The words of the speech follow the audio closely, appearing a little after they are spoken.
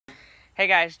Hey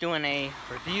guys, doing a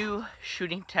review,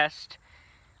 shooting test,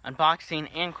 unboxing,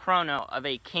 and chrono of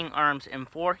a King Arms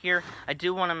M4 here. I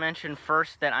do want to mention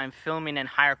first that I'm filming in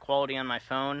higher quality on my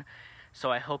phone,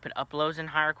 so I hope it uploads in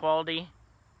higher quality.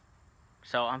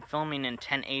 So I'm filming in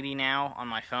 1080 now on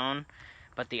my phone,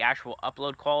 but the actual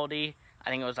upload quality, I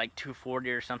think it was like 240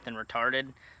 or something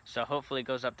retarded, so hopefully it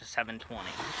goes up to 720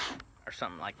 or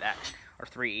something like that, or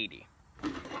 380.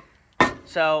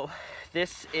 So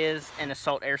this is an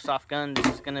assault airsoft gun. This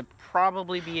is going to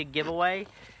probably be a giveaway,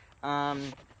 a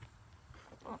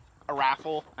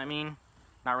raffle. I mean,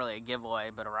 not really a giveaway,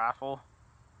 but a raffle.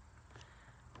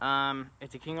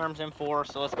 It's a King Arms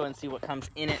M4, so let's go ahead and see what comes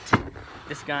in it.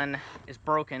 This gun is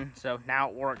broken, so now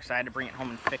it works. I had to bring it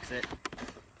home and fix it.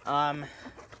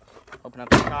 Open up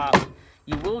the top.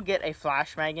 You will get a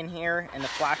flash mag in here, and the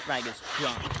flash mag is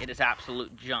junk. It is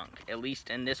absolute junk. At least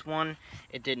in this one,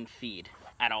 it didn't feed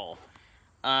at all.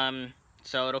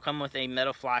 So it'll come with a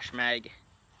metal flash mag.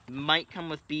 It might come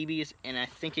with BBs, and I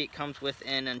think it comes with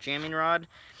a jamming rod.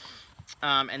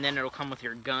 And then it'll come with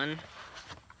your gun.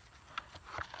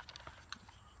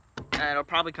 It'll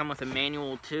probably come with a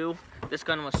manual too. This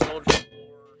gun was sold for,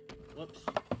 whoops,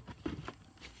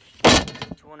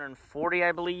 $240,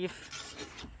 I believe.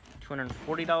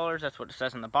 $240, that's what it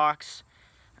says in the box.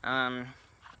 It's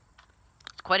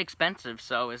quite expensive,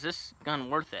 so is this gun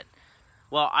worth it?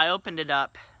 Well, I opened it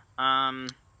up. I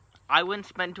wouldn't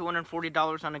spend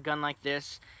 $240 on a gun like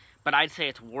this, but I'd say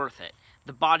it's worth it.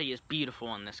 The body is beautiful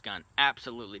on this gun,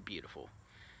 absolutely beautiful.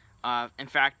 In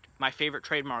fact, my favorite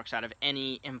trademarks out of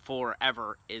any M4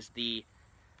 ever is the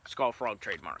Skull Frog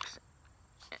trademarks,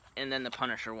 and then the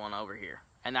Punisher one over here,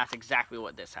 and that's exactly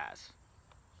what this has.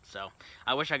 So,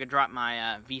 I wish I could drop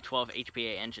my V12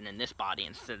 HPA engine in this body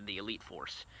instead of the Elite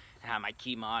Force, and have my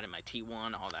key mod and my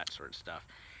T1, all that sort of stuff.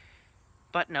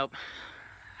 But nope,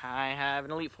 I have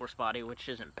an Elite Force body, which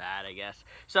isn't bad, I guess.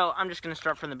 So, I'm just going to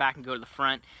start from the back and go to the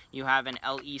front. You have an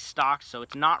LE stock, so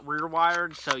it's not rear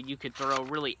wired, so you could throw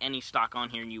really any stock on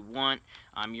here you want.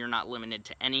 You're not limited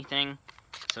to anything.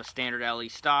 So standard LE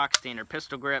stock, standard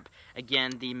pistol grip.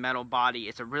 Again, the metal body,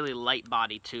 it's a really light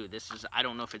body too. This is, I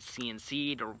don't know if it's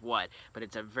CNC'd or what, but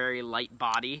it's a very light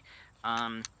body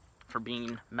for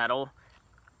being metal.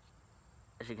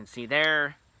 As you can see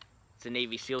there, it's a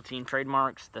Navy SEAL team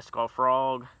trademarks, the Skull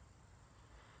Frog.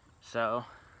 So,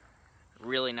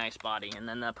 really nice body. And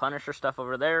then the Punisher stuff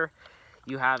over there,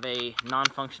 you have a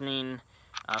non-functioning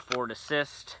forward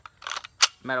assist,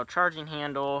 metal charging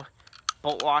handle,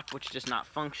 bolt lock, which does not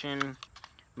function,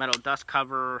 metal dust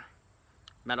cover,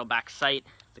 metal back sight,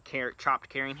 the chopped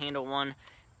carrying handle one,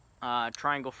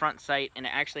 triangle front sight, and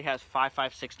it actually has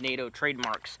 5.56 NATO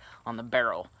trademarks on the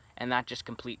barrel, and that just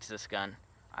completes this gun.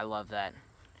 I love that.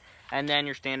 And then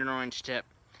your standard orange tip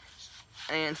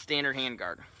and standard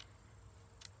handguard.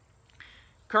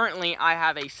 Currently, I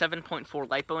have a 7.4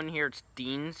 LiPo in here. It's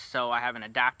Dean's, so I have an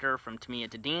adapter from Tamiya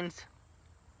to Dean's.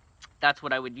 That's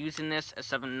what I would use in this,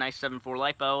 a nice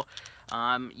 7.4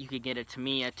 LiPo. You could get a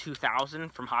Tamiya 2000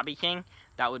 from Hobby King.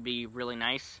 That would be really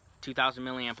nice. 2000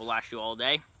 milliamp will last you all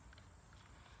day.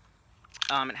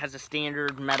 It has a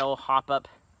standard metal hop-up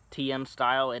TM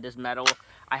style. It is metal.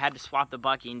 I had to swap the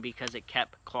bucking because it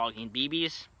kept clogging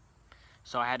BBs,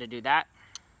 so I had to do that.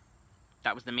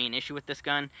 That was the main issue with this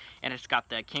gun. And it's got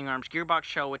the King Arms gearbox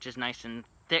shell, which is nice and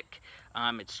thick.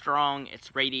 It's strong. It's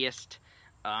radiused.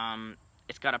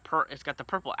 It's got the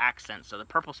purple accent, so the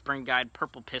purple spring guide,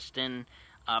 purple piston,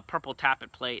 purple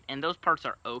tappet plate, and those parts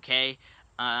are okay.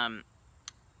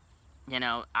 You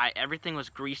know, everything was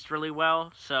greased really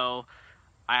well, so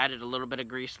I added a little bit of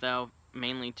grease though,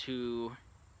 mainly to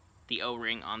the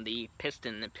O-ring on the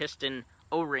piston. The piston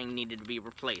O-ring needed to be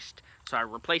replaced, so I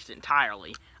replaced it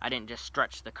entirely. I didn't just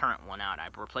stretch the current one out. I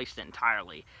replaced it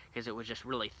entirely because it was just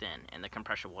really thin and the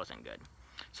compression wasn't good.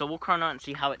 So we'll chrono it and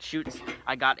see how it shoots.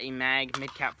 I got a mag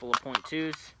mid-cap full of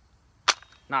 .2s.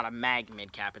 Not a mag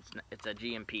mid-cap, it's a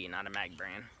GMP, not a mag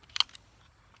brand.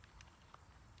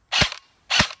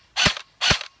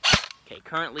 Okay,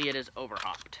 currently it is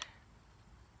overhopped.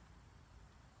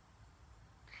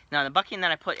 Now the bucking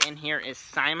that I put in here is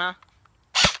Cyma.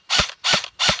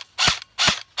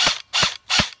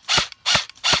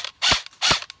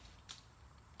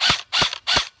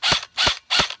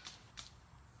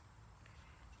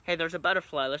 Hey, there's a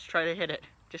butterfly. Let's try to hit it.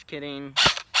 Just kidding.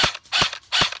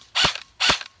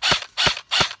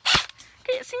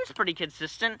 Okay, it seems pretty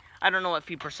consistent. I don't know what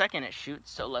feet per second it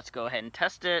shoots, so let's go ahead and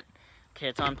test it. Okay,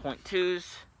 it's on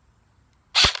 .2s.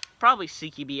 Probably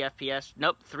CQB FPS.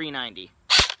 Nope, 390.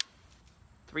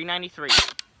 393.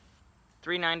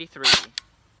 393.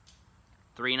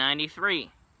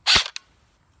 393.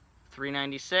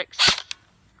 396.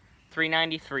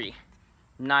 393.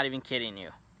 Not even kidding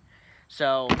you.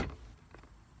 So,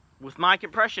 with my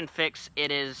compression fix,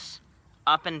 it is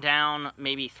up and down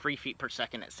maybe 3 feet per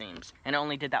second, it seems. And it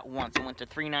only did that once. It went to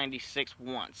 396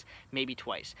 once, maybe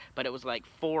twice. But it was like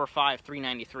 4 or 5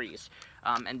 393s.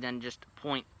 And then just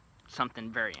point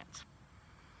something variance.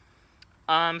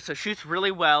 So shoots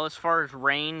really well. As far as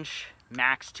range,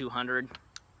 max 200.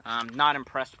 Not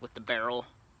impressed with the barrel.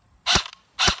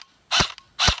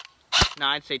 No,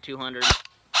 I'd say 200.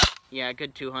 Yeah,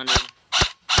 good 200.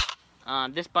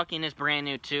 This bucking is brand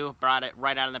new too. Brought it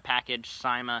right out of the package,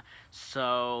 Sima.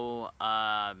 So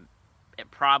it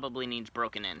probably needs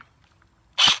broken in.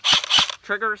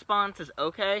 Trigger response is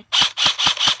okay.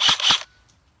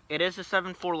 It is a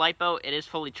 7.4 LiPo. It is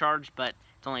fully charged, but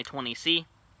it's only 20C.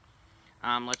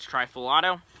 Let's try full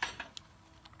auto.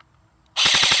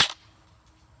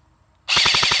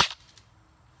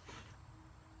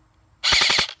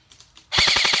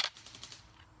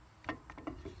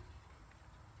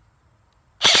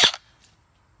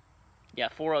 Yeah,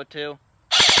 402.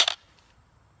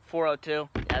 402.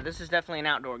 Yeah, this is definitely an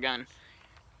outdoor gun.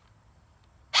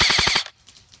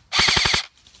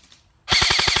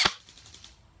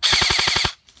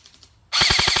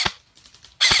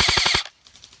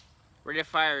 Rate of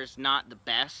fire is not the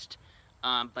best,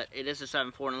 but it is a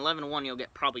 7.4. And 11.1 you'll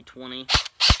get probably 20,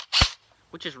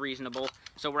 which is reasonable.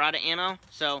 So we're out of ammo.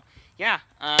 So yeah,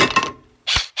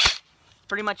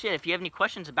 pretty much it. If you have any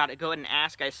questions about it, go ahead and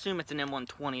ask. I assume it's an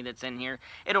M120 that's in here.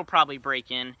 It'll probably break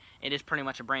in. It is pretty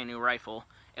much a brand new rifle.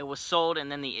 It was sold,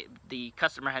 and then the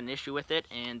customer had an issue with it,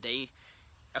 and they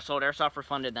sold Airsoft,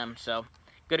 refunded them. So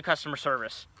good customer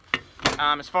service.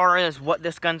 As far as what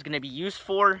this gun's going to be used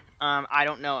for, I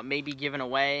don't know. It may be given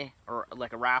away or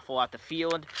like a raffle at the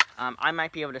field. I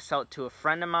might be able to sell it to a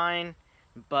friend of mine,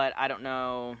 but I don't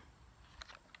know.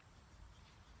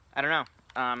 I don't know.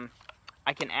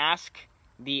 I can ask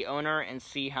the owner and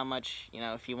see how much, you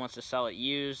know, if he wants to sell it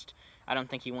used. I don't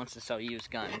think he wants to sell used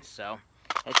guns, so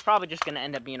it's probably just going to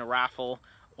end up being a raffle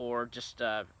or just,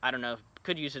 I don't know,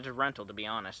 could use it as a rental, to be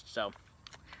honest. So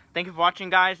thank you for watching,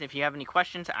 guys. If you have any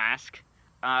questions, ask.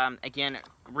 Again,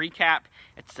 recap,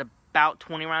 it's about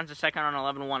 20 rounds a second on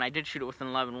 11.1. I did shoot it with an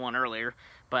 11.1 earlier,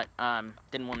 but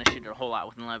didn't want to shoot it a whole lot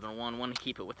with an 11.1. Want to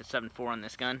keep it with the 7.4 on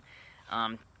this gun,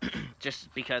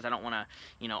 just because I don't want to,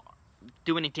 you know,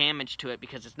 do any damage to it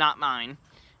because it's not mine.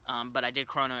 But I did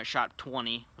chrono it, shot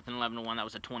 20 with an 11.1. That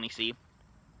was a 20C.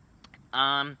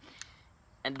 And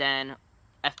then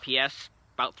FPS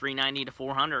about 390 to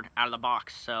 400 out of the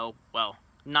box. So, well,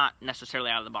 not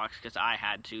necessarily out of the box because I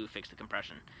had to fix the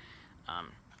compression.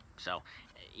 So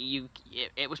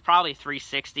it was probably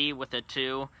 360 with a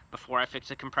 2 before I fixed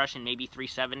the compression, maybe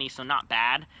 370. So not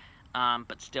bad.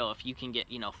 But still, if you can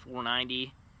get, you know,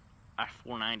 390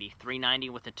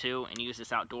 with a 2 and use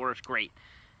this outdoors, great.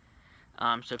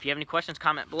 So if you have any questions,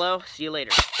 comment below. See you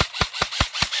later.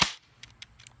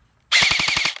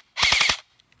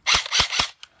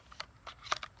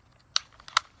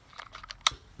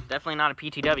 Definitely not a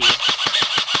PTW.